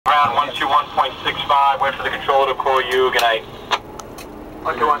121.65, wait for the controller to call you, good night.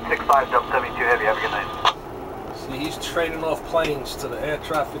 12165, Delta 72 Heavy, have a good night. See, he's trading off planes to the air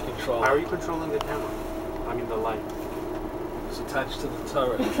traffic controller. How are you controlling the camera? I mean the light. It's attached to the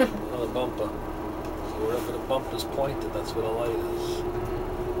turret on the bumper. So wherever the bumper's pointed, that's where the light is.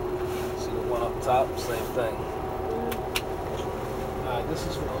 See the one up top? Same thing. Alright, this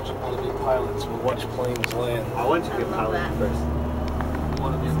is what you want to be pilots. We'll watch planes land. I want to be a pilot first. You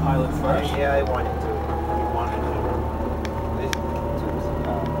want to be a pilot first? Yeah, I wanted to.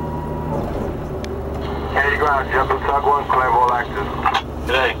 Hey, ground, Jumbo Tug 1, claim all active.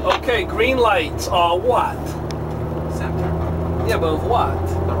 Today. Okay, green lights are what? Center. Yeah, but of what?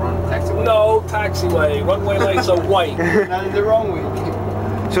 The run taxiway. No, taxiway. Runway lights are white. Not in the wrong way.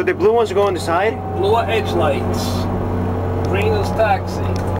 So the blue ones go on the side? Blue are edge lights. Green is taxi.